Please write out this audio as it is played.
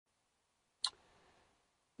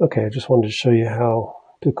Okay, I just wanted to show you how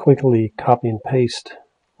to quickly copy and paste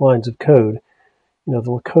lines of code. You know,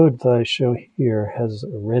 the code that I show here has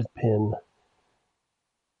a red pin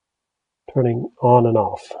turning on and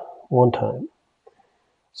off one time.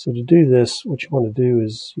 So to do this, what you want to do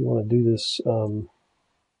is you want to do this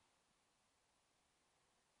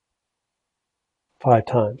 5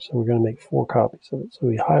 times. So we're going to make 4 copies of it. So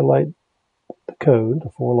we highlight the code, the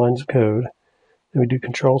 4 lines of code, then we do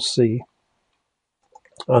Control-C,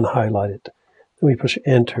 unhighlight it. Then we push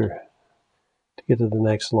Enter to get to the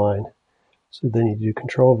next line. So then you do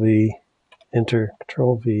Control-V, Enter,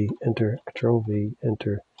 Control-V, Enter, Control-V,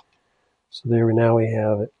 Enter. So there now we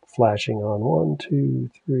have it flashing on 1,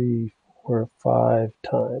 2, 3, 4, 5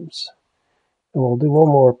 times. And we'll do one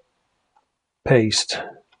more paste.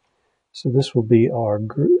 So this will be our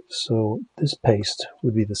group. So this paste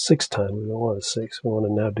would be the 6th time. We don't want a 6. We want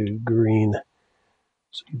to now do green.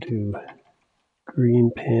 So you do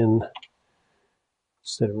green pin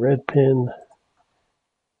instead of red pin.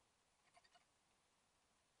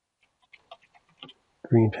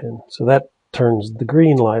 Green pin. So that turns the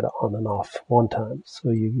green light on and off one time. So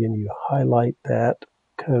you highlight that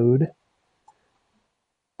code,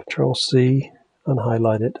 Control-C,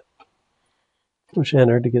 unhighlight it, push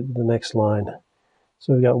Enter to get to the next line.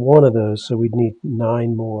 So we've got 1 of those, so we'd need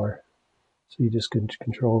 9 more. So you just can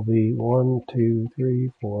Control-V, 1, 2,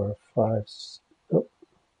 3, 4, 5. Oh,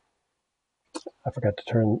 I forgot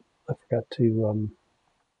to do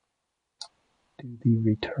the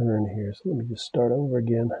return here. So let me just start over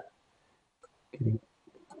again. Getting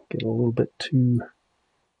a little bit too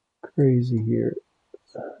crazy here.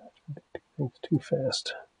 Things too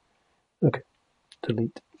fast. Okay,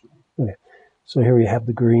 delete. Okay, so here we have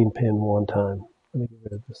the green pin one time. Let me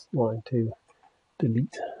get rid of this line too.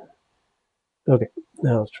 Delete. Okay,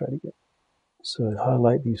 now let's try it again. So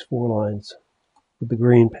highlight these 4 lines with the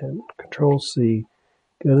green pen. Control-C,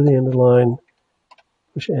 go to the end of the line,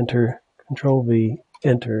 push Enter, Control-V,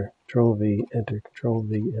 Enter, Control-V, Enter,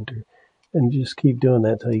 Control-V, Enter. And just keep doing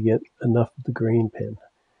that until you get enough of the green pin.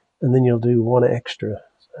 And then you'll do 1 extra.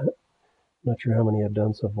 I'm not sure how many I've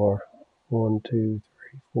done so far. 1, 2,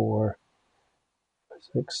 3, 4, 5,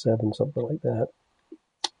 6, 7, something like that.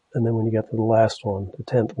 And then when you get to the last one, the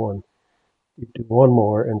 10th one, you do 1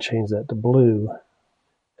 more and change that to blue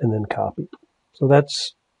and then copy. So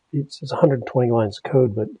it's 120 lines of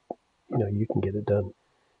code, but you know, you can get it done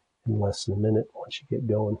in less than a minute once you get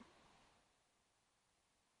going.